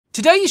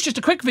Today is just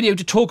a quick video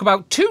to talk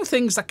about two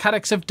things that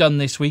CaddX have done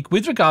this week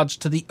with regards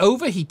to the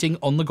overheating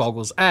on the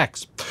Goggles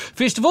X.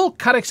 First of all,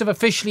 CaddX have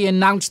officially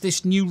announced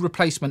this new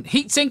replacement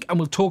heatsink, and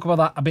we'll talk about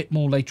that a bit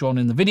more later on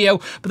in the video,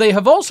 but they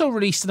have also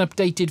released an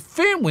updated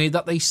firmware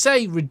that they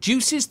say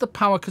reduces the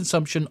power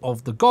consumption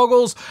of the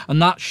goggles,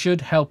 and that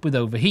should help with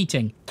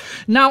overheating.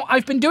 Now,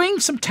 I've been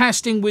doing some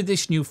testing with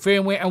this new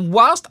firmware, and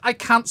whilst I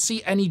can't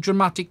see any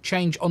dramatic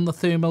change on the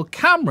thermal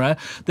camera,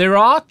 there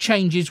are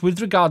changes with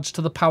regards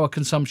to the power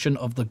consumption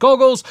of the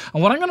goggles,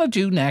 and what I'm going to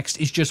do next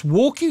is just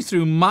walk you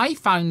through my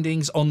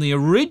findings on the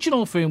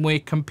original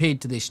firmware compared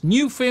to this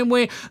new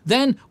firmware.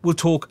 Then we'll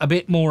talk a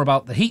bit more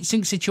about the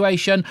heatsink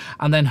situation,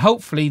 and then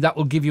hopefully that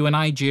will give you an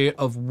idea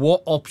of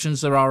what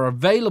options there are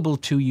available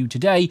to you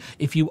today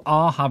if you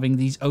are having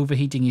these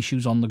overheating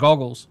issues on the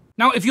goggles.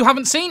 Now, if you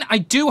haven't seen, I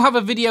do have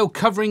a video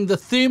covering the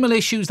thermal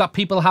issues that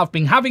people have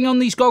been having on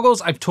these goggles.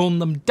 I've torn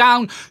them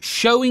down,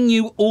 showing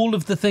you all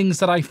of the things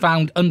that I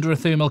found under a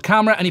thermal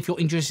camera. And if you're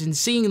interested in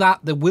seeing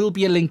that, there will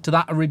be a link to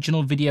that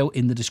original video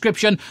in the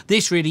description.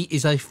 This really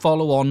is a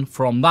follow-on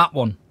from that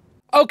one.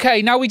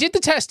 Okay, now we did the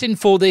testing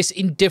for this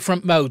in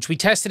different modes. We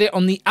tested it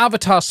on the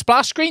avatar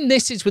splash screen.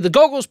 This is with the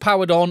goggles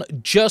powered on,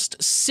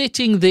 just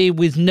sitting there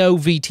with no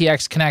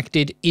VTX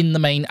connected in the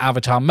main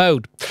avatar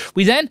mode.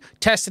 We then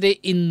tested it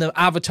in the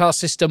avatar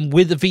system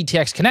with the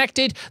VTX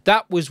connected.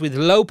 That was with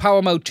low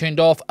power mode turned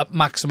off at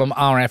maximum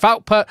RF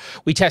output.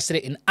 We tested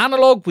it in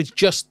analog with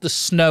just the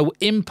snow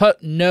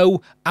input,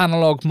 no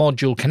analog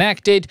module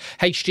connected,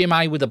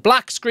 HDMI with a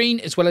black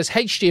screen, as well as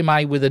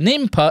HDMI with an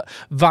input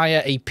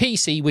via a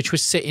PC, which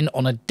was sitting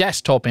on a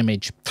desktop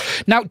image.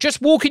 Now,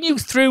 just walking you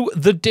through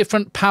the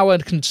different power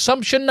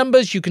consumption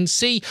numbers, you can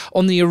see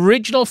on the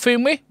original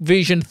firmware,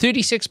 version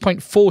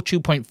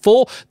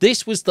 36.42.4,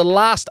 this was the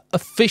last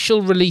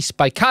official release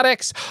by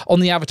CaddX. On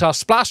the avatar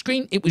splash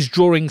screen, it was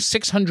drawing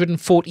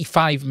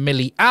 645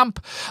 milliamp.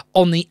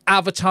 On the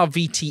avatar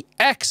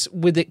VTX,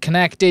 with it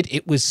connected,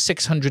 it was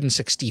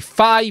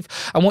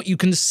 665. And what you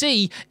can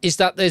see is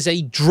that there's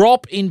a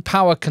drop in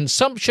power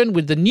consumption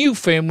with the new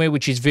firmware,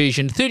 which is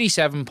version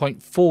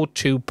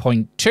 37.42.2,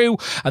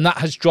 and that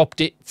has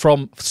dropped it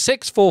from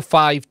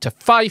 645 to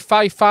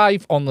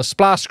 555 on the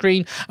splash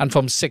screen, and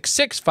from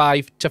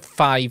 665 to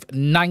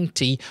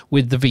 590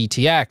 with the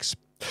VTX.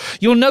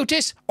 You'll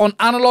notice on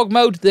analog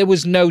mode there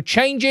was no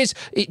changes.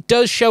 It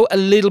does show a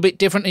little bit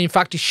different. In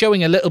fact, it's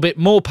showing a little bit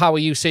more power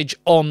usage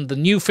on the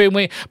new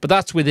firmware, but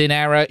that's within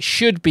error,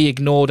 should be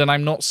ignored, and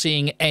I'm not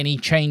seeing any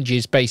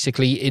changes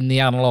basically in the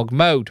analog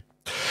mode.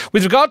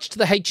 With regards to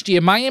the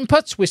HDMI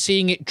inputs, we're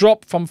seeing it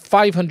drop from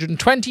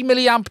 520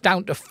 milliamp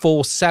down to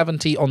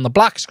 470 on the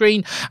black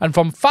screen, and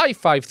from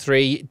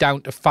 553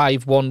 down to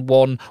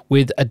 511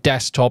 with a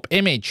desktop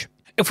image.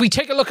 If we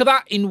take a look at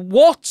that in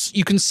watts,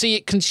 you can see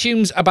it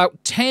consumes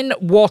about 10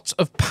 watts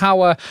of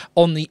power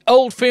on the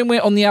old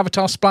firmware on the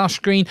avatar splash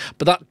screen,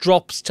 but that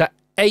drops to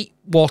 8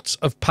 watts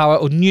of power,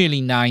 or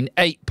nearly 9,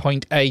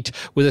 8.8,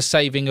 with a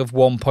saving of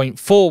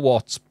 1.4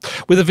 watts.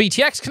 With the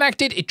VTX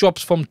connected, it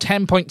drops from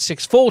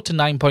 10.64 to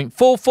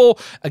 9.44.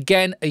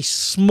 Again, a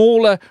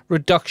smaller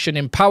reduction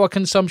in power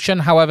consumption,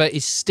 however,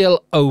 is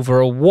still over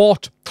a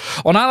watt.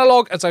 On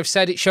analog, as I've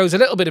said, it shows a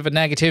little bit of a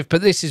negative,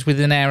 but this is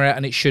within error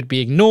and it should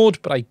be ignored,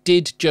 but I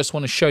did just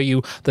want to show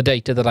you the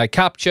data that I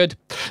captured.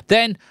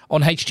 Then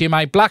on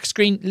HDMI black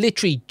screen,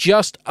 literally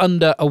just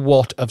under a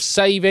watt of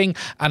saving,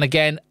 and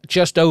again,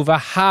 just over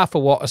half a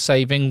watt of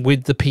saving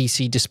with the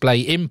PC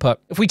display input.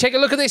 If we take a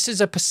look at this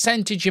as a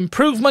percentage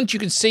improvement, you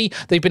can see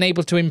they've been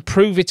able to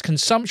improve its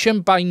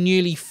consumption by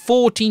nearly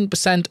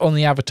 14% on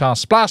the avatar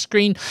splash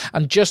screen,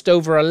 and just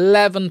over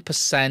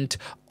 11%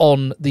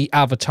 on the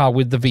avatar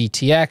with the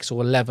VTX,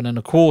 or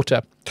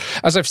 11.25.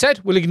 As I've said,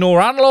 we'll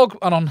ignore analog,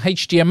 and on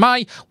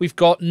HDMI, we've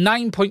got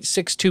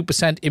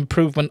 9.62%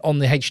 improvement on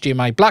the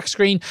HDMI black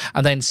screen,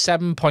 and then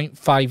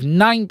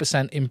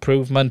 7.59%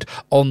 improvement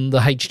on the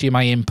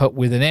HDMI input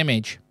with an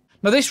image.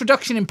 Now, this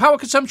reduction in power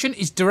consumption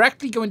is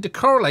directly going to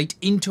correlate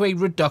into a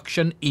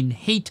reduction in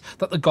heat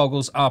that the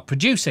goggles are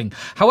producing.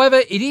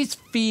 However, it is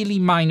fairly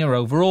minor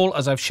overall,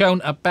 as I've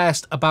shown, at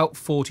best about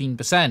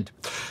 14%.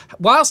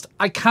 Whilst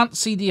I can't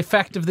see the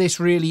effect of this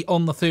really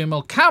on the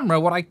thermal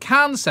camera, what I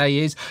can say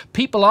is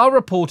people are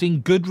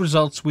reporting good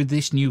results with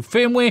this new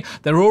firmware.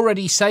 They're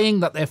already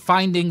saying that they're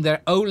finding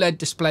their OLED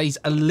displays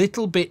a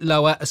little bit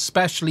lower,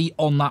 especially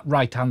on that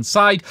right-hand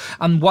side.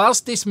 And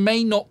whilst this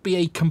may not be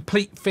a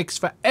complete fix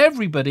for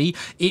everybody,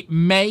 it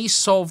may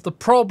solve the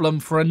problem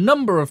for a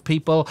number of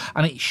people,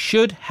 and it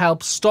should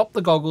help stop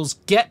the goggles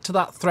get to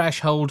that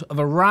threshold of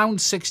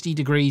around 60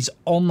 degrees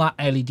on that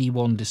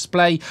LED1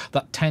 display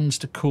that tends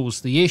to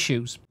cause the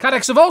issues.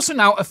 CaddX have also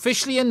now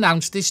officially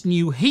announced this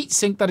new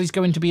heatsink that is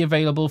going to be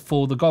available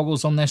for the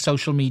goggles on their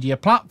social media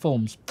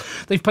platforms.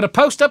 They've put a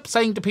post up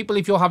saying to people,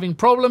 if you're having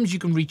problems, you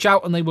can reach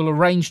out and they will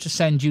arrange to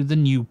send you the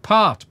new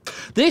part.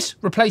 This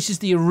replaces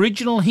the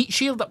original heat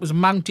shield that was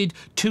mounted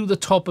to the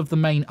top of the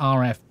main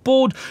RF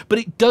board, but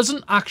it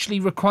doesn't actually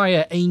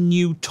require a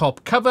new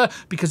top cover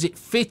because it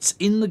fits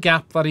in the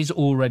gap that is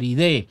already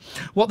there.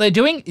 What they're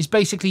doing is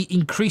basically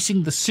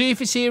increasing the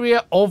surface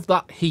area of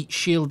that heat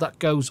shield that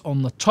goes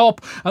on the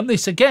top, and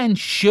this again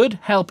should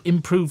help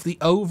improve the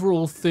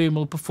overall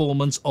thermal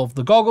performance of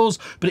the goggles,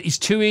 but it is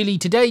too early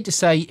today to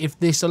say if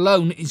this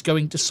alone is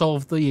going to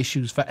solve the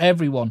issues for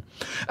everyone.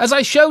 As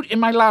I showed in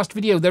my last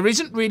video, there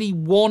isn't really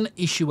one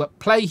issue at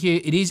play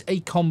here, it is a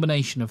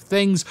combination of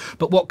things,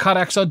 but what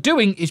CaddX are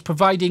doing is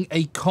providing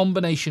a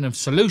combination of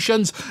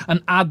solutions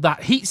and add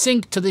that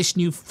heatsink to this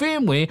new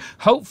firmware.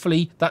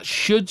 Hopefully that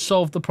should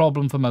solve the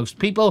problem for most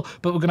people,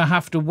 but we're going to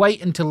have to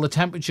wait until the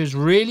temperatures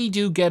really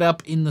do get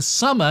up in the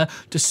summer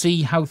to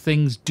see how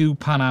things do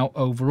pan out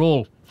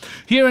overall.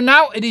 Here and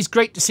now, it is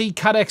great to see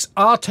CaddX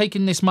are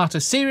taking this matter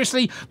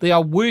seriously. They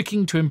are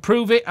working to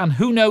improve it, and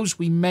who knows,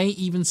 we may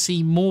even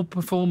see more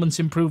performance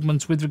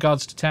improvements with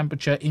regards to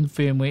temperature in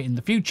firmware in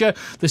the future.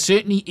 There's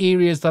certainly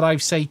areas that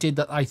I've stated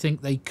that I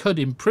think they could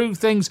improve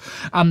things,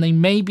 and they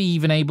may be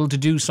even able to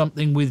do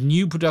something with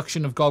new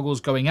production of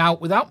goggles going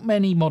out without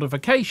many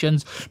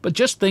modifications, but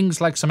just things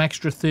like some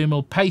extra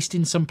thermal paste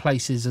in some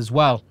places as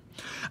well.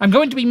 I'm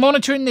going to be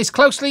monitoring this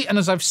closely, and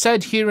as I've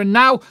said here and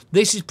now,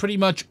 this is pretty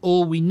much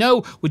all we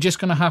know. We're just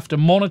going to have to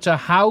monitor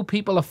how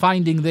people are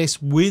finding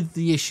this with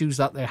the issues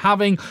that they're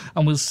having,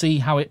 and we'll see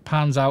how it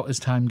pans out as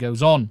time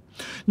goes on.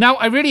 Now,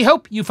 I really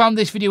hope you found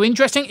this video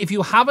interesting. If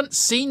you haven't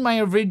seen my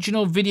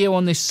original video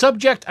on this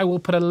subject, I will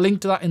put a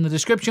link to that in the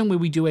description where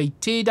we do a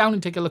teardown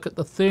and take a look at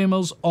the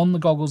thermals on the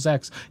Goggles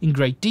X in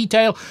great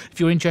detail. If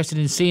you're interested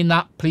in seeing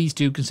that, please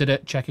do consider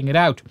checking it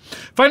out.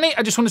 Finally,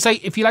 I just want to say,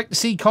 if you like to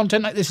see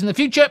content like this in the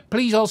future,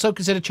 please also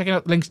consider checking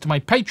out the links to my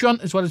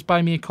Patreon, as well as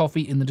buy me a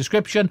coffee in the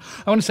description.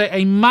 I want to say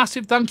a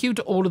massive thank you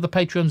to all of the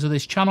patrons of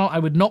this channel. I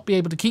would not be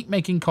able to keep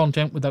making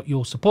content without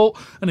your support,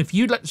 and if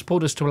you'd like to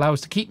support us to allow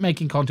us to keep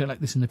making content like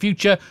this in the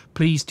future,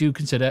 please do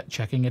consider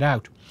checking it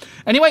out.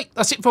 Anyway,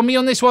 that's it from me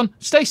on this one.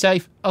 Stay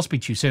safe. I'll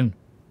speak to you soon.